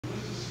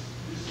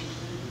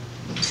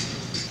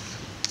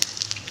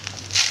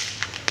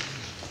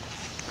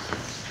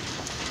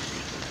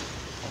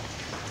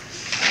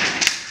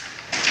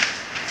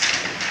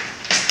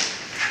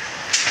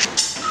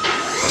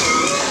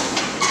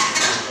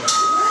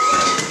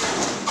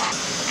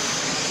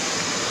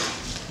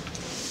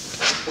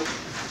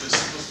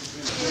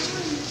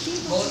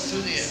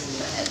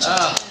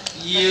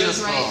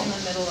Beautiful. Right in the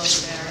middle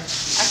over there.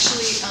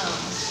 Actually,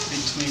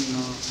 between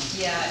the...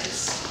 yeah,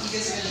 it's, you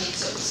guys are going to need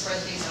to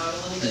spread these out a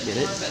little bit Get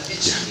more, it? but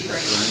it should be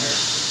right here.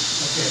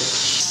 Okay.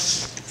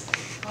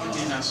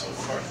 Maybe not so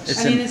far.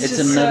 It's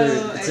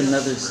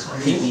another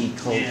TV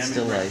called Yeah,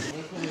 Still Life.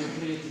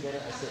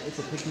 It's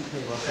a picnic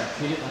table. So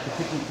treat it like a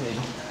picnic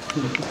table.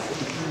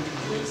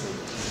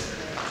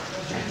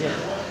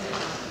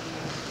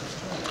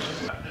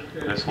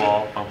 This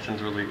wall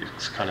functions really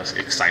kind of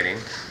exciting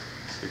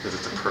because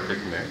it's a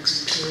perfect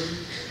mix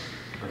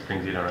of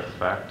things you don't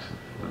expect.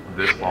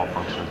 This wall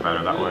functions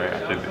better that way. I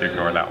could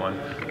ignore that one.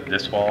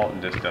 This wall,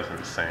 this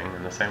doesn't sing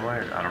in the same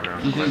way. I don't know.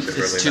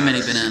 It's too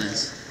many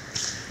bananas.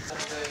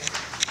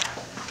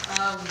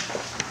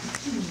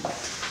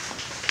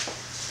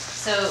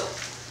 So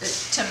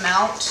to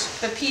mount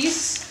the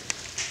piece,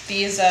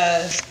 these,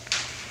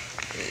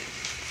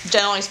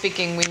 generally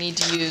speaking, we need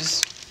to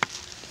use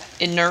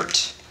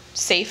inert,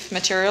 safe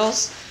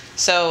materials.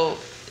 So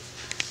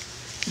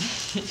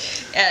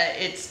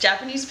it's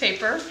Japanese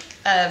paper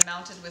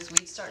mounted with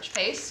wheat starch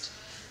paste,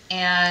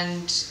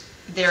 and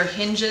they're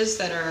hinges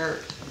that are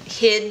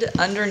hid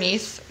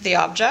underneath the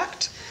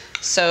object.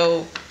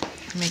 So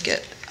let me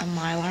get a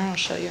Mylar, I'll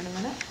show you in a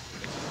minute.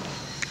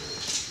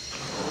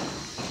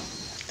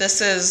 This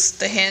is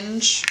the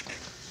hinge,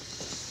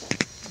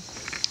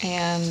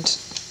 and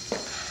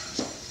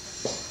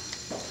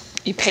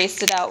you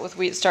paste it out with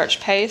wheat starch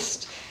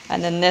paste,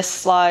 and then this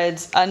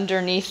slides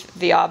underneath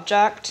the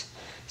object,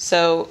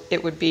 so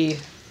it would be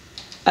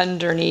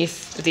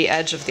underneath the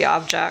edge of the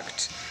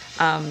object.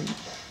 And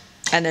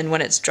then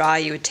when it's dry,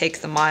 you would take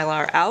the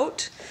Mylar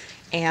out,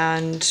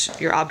 and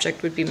your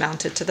object would be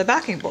mounted to the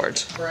backing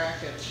board.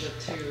 Brackets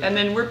with two. And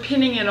then we're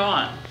pinning it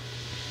on,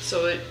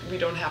 so that we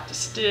don't have to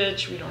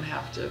stitch, we don't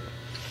have to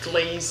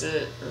glaze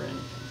it or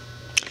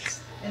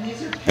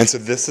anything. And so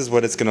this is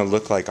what it's going to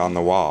look like on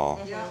the wall.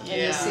 Yeah. And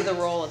you see the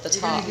roll at the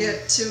top. You're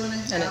gonna get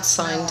 2.5 and it's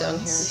signed down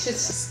here.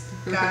 It's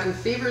got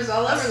fevers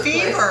all over the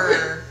place.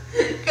 Fever.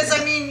 Because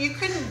I mean, you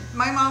couldn't.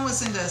 My mom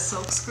was into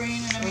silk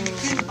screen, and I mean, you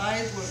couldn't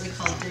buy what we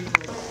call dig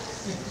roll.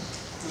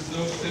 There's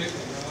no stick.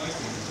 I like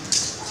it.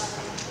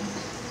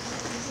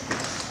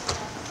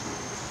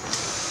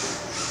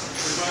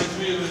 Reminds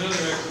me of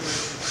another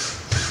exhibition.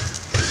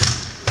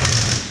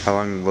 How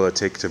long will it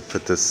take to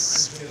put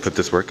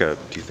this work up,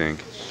 do you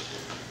think?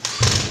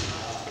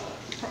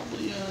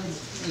 Probably a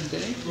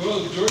day. Well,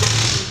 George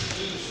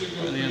should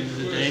go By the end of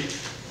the day.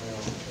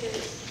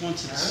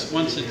 Once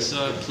it's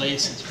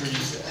placed, it's pretty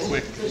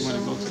quick when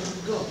it goes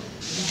up.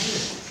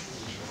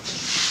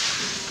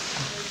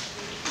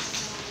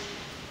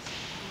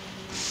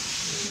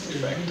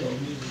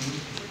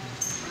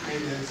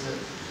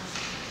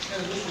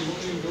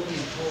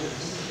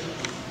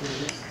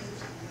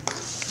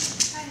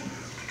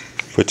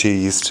 What do you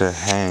use to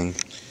hang?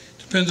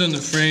 Depends on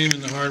the frame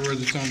and the hardware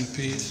that's on the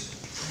piece.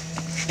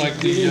 Like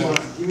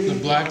the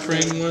black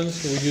frame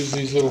ones, we use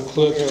these little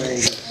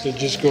clips that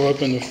just go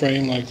up in the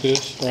frame like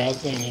this,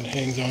 rather and it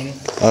hangs on them.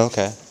 Oh,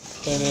 okay.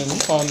 And then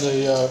on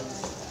the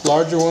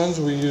larger ones,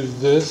 we use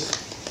this,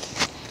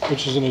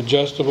 which is an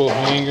adjustable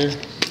hanger.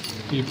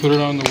 You put it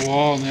on the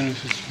wall, and then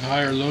if it's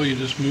high or low, you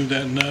just move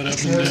that nut up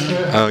and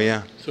down. Oh,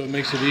 yeah. So it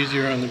makes it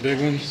easier on the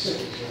big ones.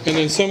 And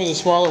then some of the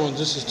smaller ones,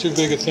 this is too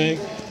big a thing.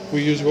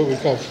 We use what we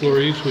call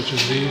florets, which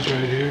is these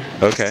right here.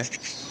 Okay.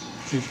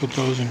 You put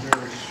those in.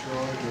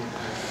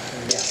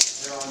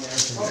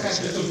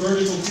 It's a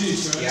vertical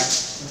piece, right? Yeah,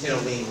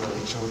 it'll lean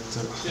really.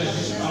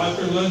 Yeah,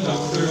 after lunch,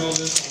 I'll clear all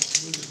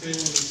this. Move the table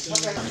to the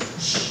center.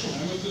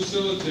 I'm a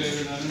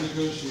facilitator, not a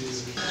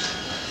negotiator.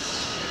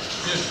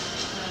 Yeah.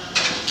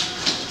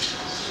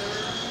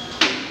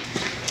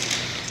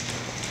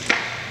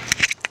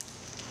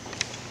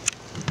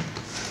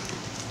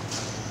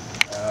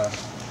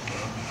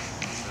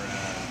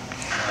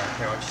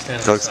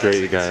 That looks great,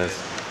 you guys.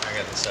 I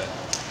got the set.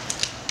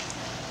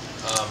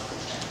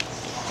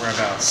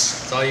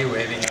 Whereabouts? It's all you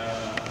waving. A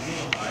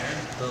little higher.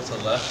 A little to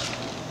the left.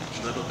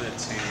 A little bit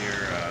to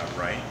your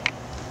right.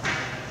 A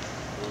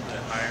little bit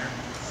higher.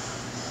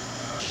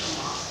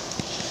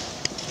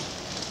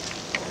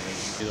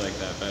 You like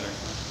that better?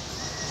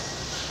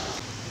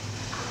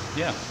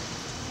 Yeah.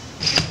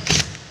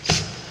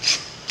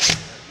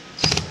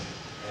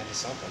 Maybe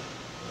something.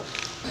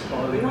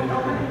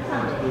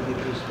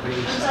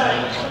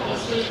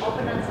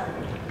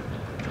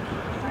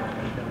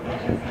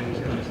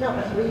 No,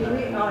 but we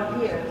are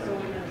here, so we're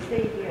going to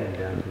stay here. And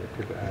down to the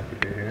tip of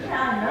here. Yeah,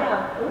 I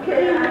know.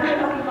 Okay, I'm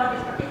talking about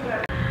this particular.